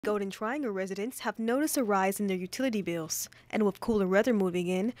Golden Triangle residents have noticed a rise in their utility bills, and with cooler weather moving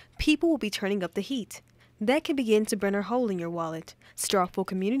in, people will be turning up the heat. That can begin to burn a hole in your wallet. Starkville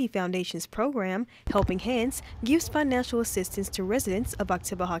Community Foundation's program, Helping Hands, gives financial assistance to residents of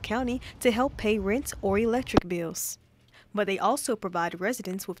Oktibbeha-County to help pay rent or electric bills. But they also provide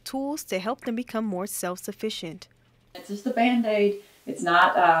residents with tools to help them become more self-sufficient. It's just a Band-Aid. It's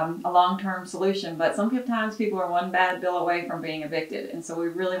not a long-term solution, but sometimes people are one bad bill away from being evicted, and so we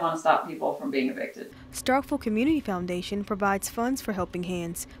really want to stop people from being evicted. Starkville Community Foundation provides funds for Helping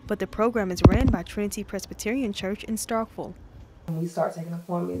Hands, but the program is ran by Trinity-Presbyterian-Church in Starkville. We start taking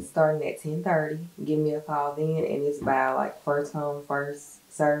appointments starting at 10:30. Give me a call then, and it's by like first come, first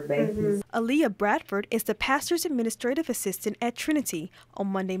served basis. Aaliyah Bradford is the pastor's administrative assistant at Trinity. On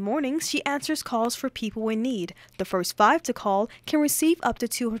Monday mornings, she answers calls for people in need. The first 5 to call can receive up to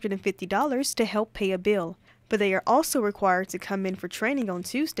 $250 to help pay a bill. But they are also required to come in for training on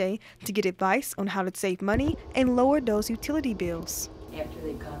Tuesday to get advice on how to save money and lower those utility bills. After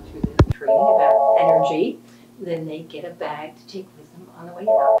they've gone through the training about energy, then they get a bag to take with them on the way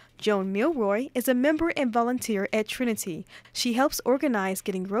out. Joan Milroy is a member and volunteer at Trinity. She helps organize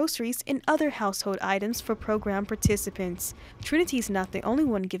getting groceries and other household items for program participants. Trinity is not the only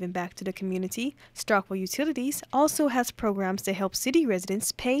one giving back to the community. Starkville Utilities also has programs to help city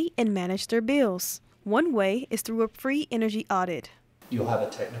residents pay and manage their bills. One way is through a free energy audit. You'll have a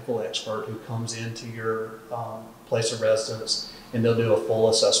technical expert who comes into your place of residence, and they'll do a full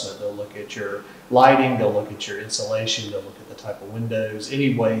assessment. They'll look at your lighting, they'll look at your insulation, they'll look at the type of windows,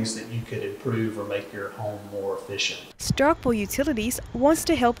 any ways that you could improve or make your home more efficient. Starkville Utilities wants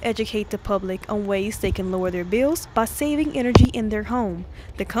to help educate the public on ways they can lower their bills by saving energy in their home.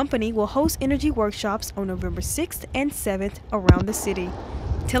 The company will host energy workshops on November 6th and 7th around the city.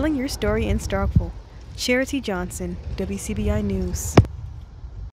 Telling your story in Starkville, Charity Johnson, WCBI News.